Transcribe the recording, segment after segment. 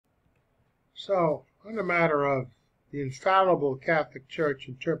So, on the matter of the infallible Catholic Church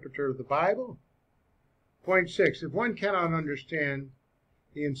interpreter of the Bible, point 6, if one cannot understand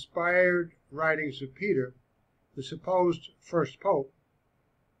the inspired writings of Peter, the supposed first pope,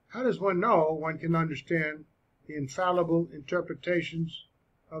 how does one know one can understand the infallible interpretations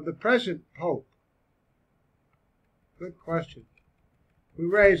of the present pope? Good question. We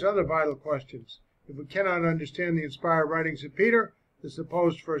raise other vital questions. If we cannot understand the inspired writings of Peter, the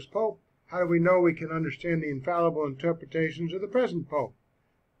supposed first pope, how do we know we can understand the infallible interpretations of the present pope?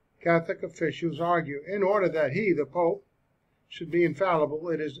 Catholic officials argue, in order that he, the pope, should be infallible,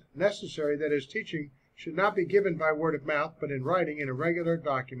 it is necessary that his teaching should not be given by word of mouth, but in writing in a regular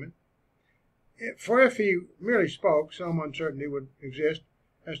document. For if he merely spoke, some uncertainty would exist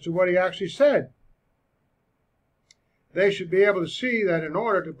as to what he actually said. They should be able to see that in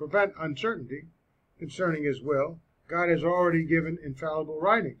order to prevent uncertainty concerning his will, God has already given infallible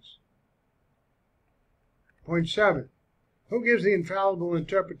writings. Point 7. Who gives the infallible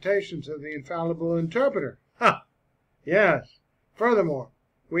interpretations of the infallible interpreter? Ha! Yes. Furthermore,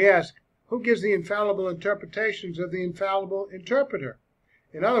 we ask, who gives the infallible interpretations of the infallible interpreter?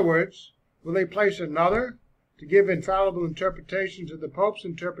 In other words, will they place another to give infallible interpretations of the Pope's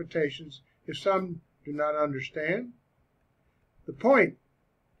interpretations if some do not understand? The point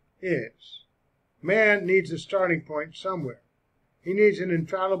is, man needs a starting point somewhere. He needs an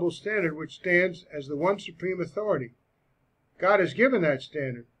infallible standard which stands as the one supreme authority. God has given that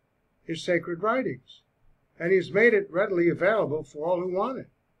standard, his sacred writings, and he has made it readily available for all who want it.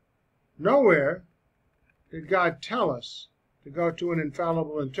 Nowhere did God tell us to go to an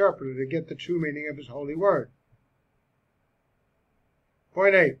infallible interpreter to get the true meaning of his holy word.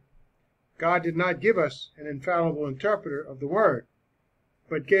 Point 8. God did not give us an infallible interpreter of the word,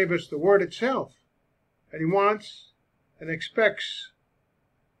 but gave us the word itself, and he wants and expects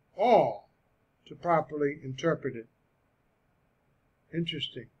all to properly interpret it.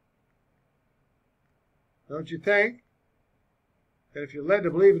 Interesting. Don't you think that if you're led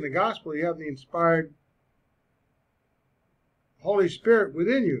to believe in the gospel, you have the inspired Holy Spirit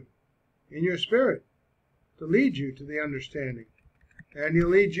within you, in your spirit, to lead you to the understanding. And he'll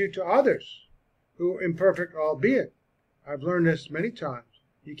lead you to others who, imperfect albeit, I've learned this many times,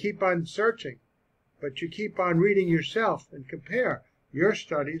 you keep on searching, but you keep on reading yourself and compare your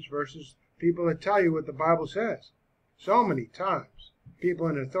studies versus people that tell you what the Bible says. So many times, people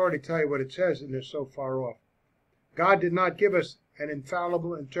in authority tell you what it says, and they're so far off. God did not give us an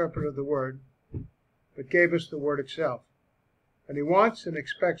infallible interpreter of the word, but gave us the word itself. And he wants and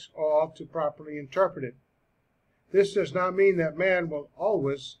expects all to properly interpret it. This does not mean that man will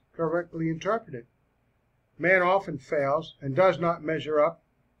always correctly interpret it. Man often fails and does not measure up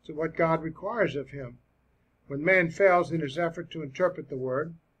to what God requires of him. When man fails in his effort to interpret the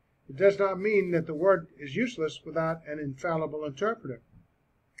word, it does not mean that the word is useless without an infallible interpreter.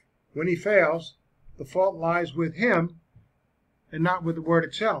 When he fails, the fault lies with him and not with the word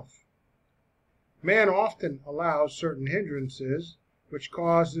itself. Man often allows certain hindrances which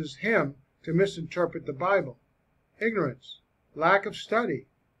causes him to misinterpret the Bible. Ignorance, lack of study,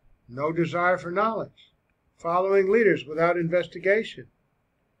 no desire for knowledge, following leaders without investigation,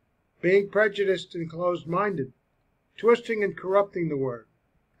 being prejudiced and closed-minded, twisting and corrupting the word,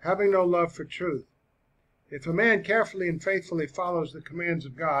 having no love for truth. If a man carefully and faithfully follows the commands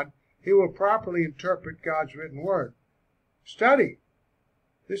of God, he will properly interpret God's written word. Study.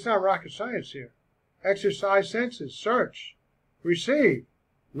 This is not rocket science here. Exercise senses. Search. Receive.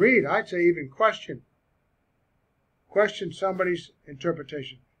 Read. I'd say even question. Question somebody's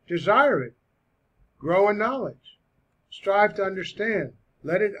interpretation. Desire it. Grow in knowledge. Strive to understand.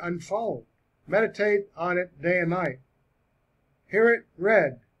 Let it unfold. Meditate on it day and night. Hear it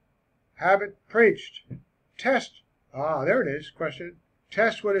read. Have it preached. Test. There it is. Question.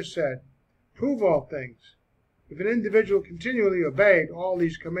 Test what is said. Prove all things. If an individual continually obeyed all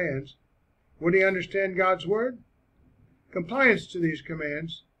these commands, would he understand God's word? Compliance to these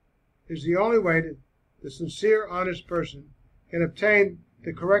commands is the only way that the sincere, honest person can obtain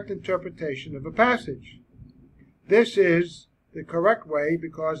the correct interpretation of a passage. This is the correct way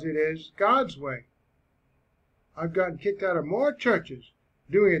because it is God's way. I've gotten kicked out of more churches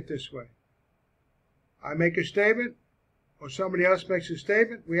doing it this way. I make a statement, or somebody else makes a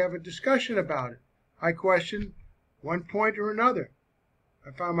statement, we have a discussion about it. I question one point or another.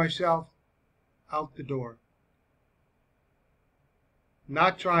 I found myself out the door.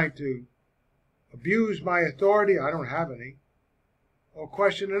 Not trying to abuse my authority, I don't have any, or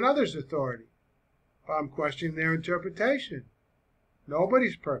question another's authority. I'm questioning their interpretation.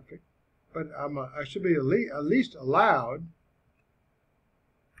 Nobody's perfect, but I should be at least allowed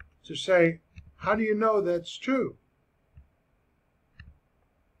to say, How do you know that's true?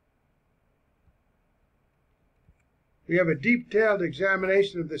 We have a detailed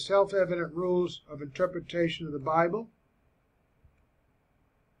examination of the self-evident rules of interpretation of the Bible,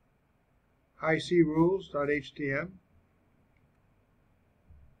 icrules.htm.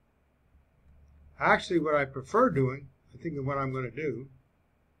 Actually, what I prefer doing, I think of what I'm going to do,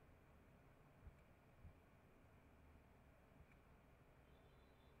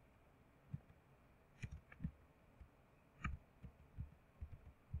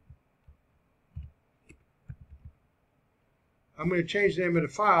 I'm going to change the name of the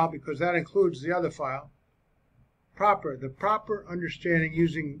file because that includes the other file. The proper understanding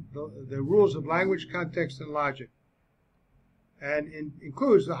using the rules of language, context, and logic. And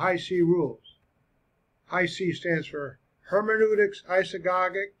includes the high C rules. High C stands for hermeneutics,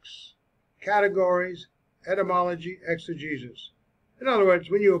 isagogics, categories, etymology, exegesis. In other words,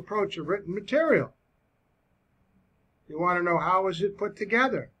 when you approach a written material, you want to know how is it put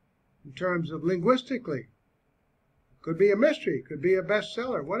together in terms of linguistically. Could be a mystery, could be a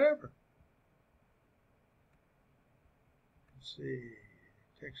bestseller, whatever. Let's see,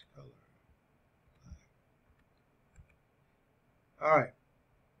 text color. All right.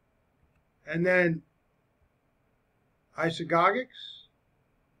 And then isagogics,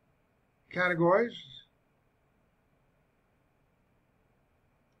 categories,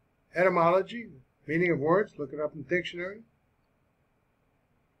 etymology, meaning of words, look it up in the dictionary,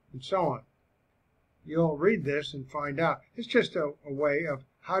 and so on. You'll read this and find out. It's just a way of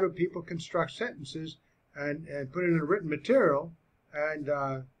how do people construct sentences and put it in a written material and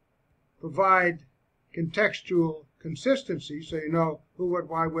provide contextual consistency so you know who, what,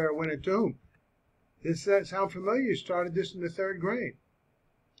 why, where, when, and to whom. Does that sound familiar? You started this in the 3rd grade.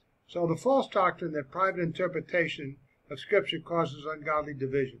 So the false doctrine that private interpretation of Scripture causes ungodly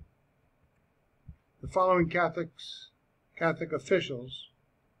division. The following Catholic officials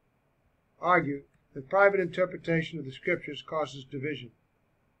argue that private interpretation of the Scriptures causes division.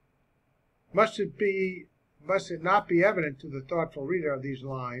 Must it not be evident to the thoughtful reader of these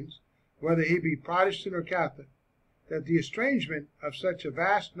lines, whether he be Protestant or Catholic, that the estrangement of such a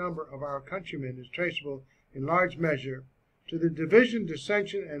vast number of our countrymen is traceable in large measure to the division,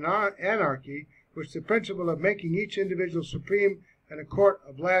 dissension, and anarchy which the principle of making each individual supreme and a court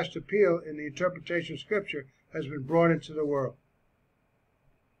of last appeal in the interpretation of Scripture has been brought into the world.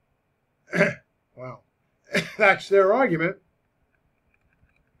 Wow. That's their argument.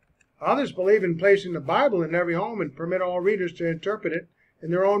 Others believe in placing the Bible in every home and permit all readers to interpret it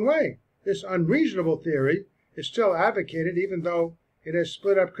in their own way. This unreasonable theory is still advocated even though it has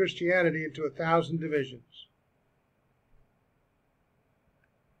split up Christianity into 1,000 divisions.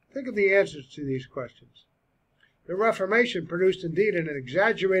 Think of the answers to these questions. The Reformation produced indeed an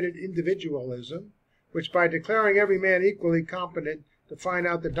exaggerated individualism, which by declaring every man equally competent to find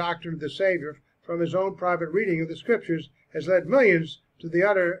out the doctrine of the Savior from his own private reading of the Scriptures, has led millions to the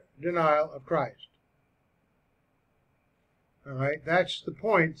utter denial of Christ. All right, that's the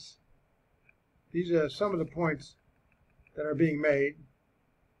points. These are some of the points that are being made.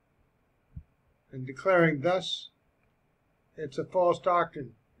 And declaring thus, it's a false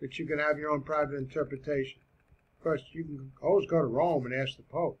doctrine that you can have your own private interpretation. Of course, you can always go to Rome and ask the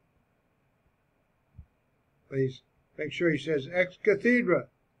Pope. Please make sure he says ex cathedra.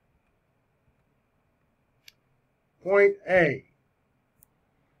 Point A.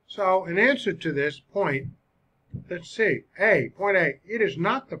 So, in answer to this point, let's see. Point A. It is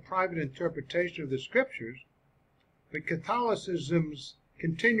not the private interpretation of the Scriptures, but Catholicism's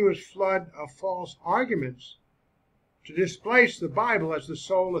continuous flood of false arguments to displace the Bible as the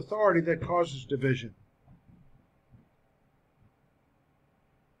sole authority that causes division.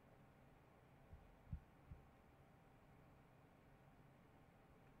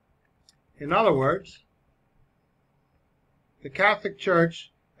 In other words, the Catholic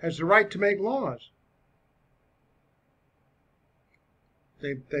Church has the right to make laws.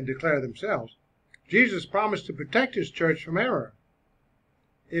 They declare themselves. Jesus promised to protect his church from error.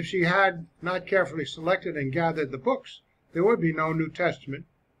 If she had not carefully selected and gathered the books, there would be no New Testament.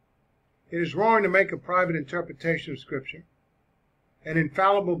 It is wrong to make a private interpretation of Scripture. An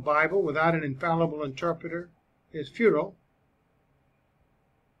infallible Bible without an infallible interpreter is futile.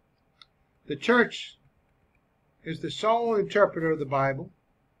 The Church is the sole interpreter of the Bible.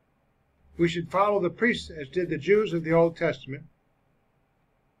 We should follow the priests as did the Jews of the Old Testament.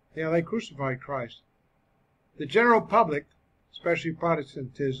 Yeah, they crucified Christ. The general public, especially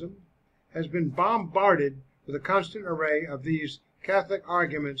Protestantism, has been bombarded with a constant array of these Catholic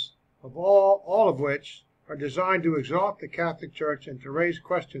arguments, all of which are designed to exalt the Catholic Church and to raise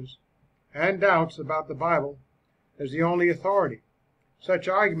questions and doubts about the Bible as the only authority. Such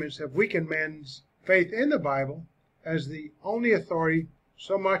arguments have weakened men's faith in the Bible as the only authority,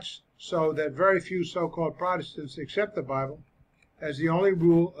 so much so that very few so-called Protestants accept the Bible as the only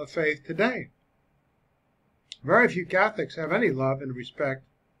rule of faith today. Very few Catholics have any love and respect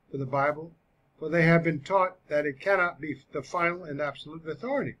for the Bible, for they have been taught that it cannot be the final and absolute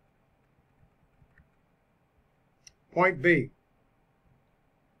authority. Point B.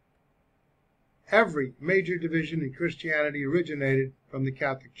 Every major division in Christianity originated from the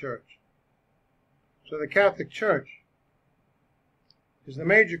Catholic Church. So the Catholic Church is the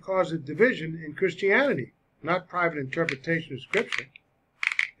major cause of division in Christianity, not private interpretation of Scripture.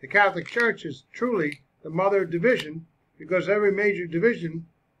 The Catholic Church is truly the mother of division because every major division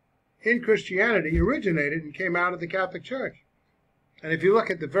in Christianity originated and came out of the Catholic Church. And if you look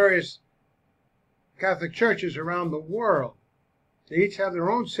at the various Catholic churches around the world, they each have their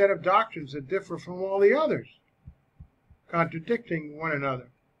own set of doctrines that differ from all the others, contradicting one another.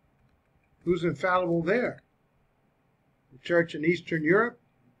 Who's infallible there? The church in Eastern Europe,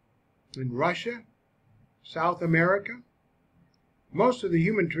 in Russia, South America. Most of the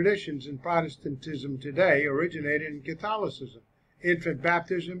human traditions in Protestantism today originated in Catholicism. Infant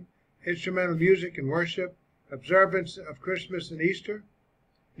baptism, instrumental music and worship, observance of Christmas and Easter.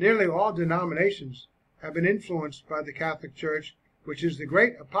 Nearly all denominations have been influenced by the Catholic Church, which is the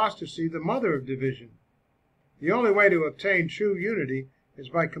great apostasy, the mother of division. The only way to obtain true unity is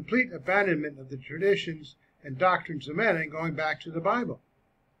by complete abandonment of the traditions and doctrines of men and going back to the Bible.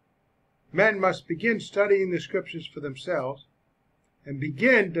 Men must begin studying the Scriptures for themselves and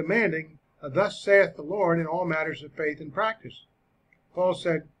begin demanding a "Thus saith the Lord" in all matters of faith and practice. Paul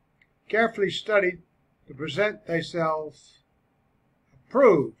said, "Carefully study to present thyself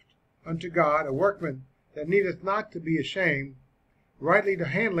approved unto God, a workman that needeth not to be ashamed, rightly to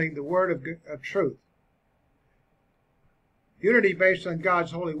handling the word of truth." Unity based on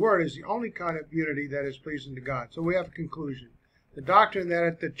God's holy word is the only kind of unity that is pleasing to God. So we have a conclusion. The doctrine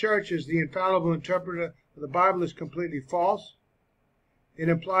that the church is the infallible interpreter of the Bible is completely false. It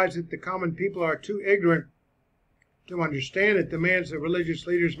implies that the common people are too ignorant to understand. It demands that religious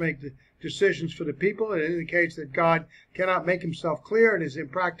leaders make the decisions for the people. It indicates that God cannot make himself clear. It is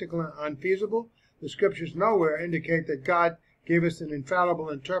impractical and unfeasible. The Scriptures nowhere indicate that God gave us an infallible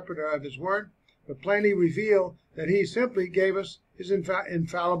interpreter of his word, but plainly reveal that he simply gave us his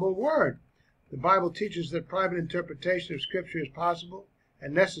infallible word. The Bible teaches that private interpretation of Scripture is possible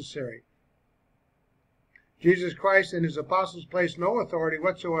and necessary. Jesus Christ and his apostles placed no authority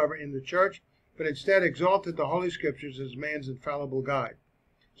whatsoever in the church, but instead exalted the Holy Scriptures as man's infallible guide.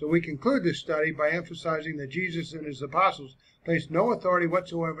 So we conclude this study by emphasizing that Jesus and his apostles placed no authority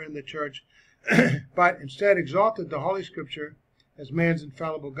whatsoever in the church, but instead exalted the Holy Scripture as man's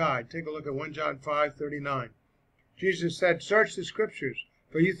infallible guide. Take a look at 1 John 5:39. Jesus said, "Search the Scriptures,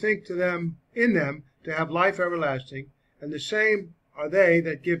 for you think in them to have life everlasting, and the same are they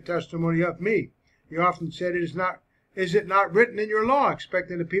that give testimony of me." He often said, "Is it not written in your law?"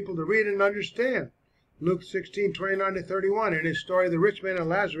 expecting the people to read and understand. Luke 16:29-31. In his story, the rich man and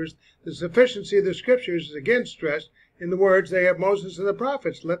Lazarus, the sufficiency of the Scriptures is again stressed in the words, "They have Moses and the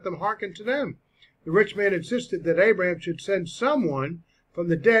prophets, let them hearken to them." The rich man insisted that Abraham should send someone from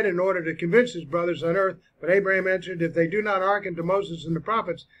the dead in order to convince his brothers on earth, but Abraham answered, "If they do not hearken to Moses and the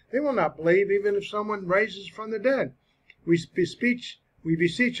prophets, they will not believe, even if someone raises from the dead." We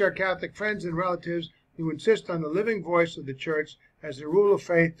beseech our Catholic friends and relatives who insist on the living voice of the Church as the rule of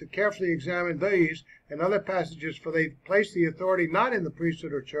faith to carefully examine these and other passages, for they place the authority not in the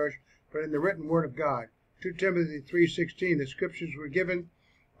priesthood or church, but in the written word of God. 2 Timothy 3:16, the Scriptures were given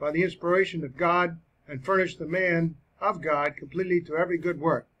by the inspiration of God and furnish the man of God completely to every good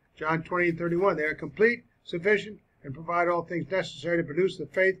work. John 20:31, they are complete, sufficient, and provide all things necessary to produce the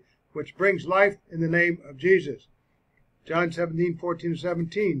faith which brings life in the name of Jesus. John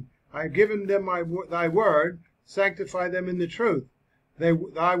 17:14-17, I have given them thy word, sanctify them in the truth.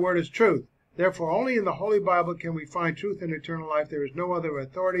 Thy word is truth. Therefore, only in the Holy Bible can we find truth and eternal life. There is no other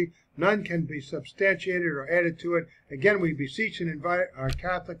authority. None can be substantiated or added to it. Again, we beseech and invite our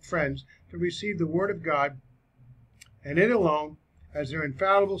Catholic friends to receive the Word of God and it alone as their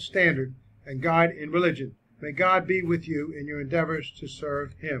infallible standard and guide in religion. May God be with you in your endeavors to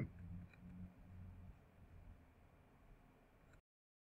serve him.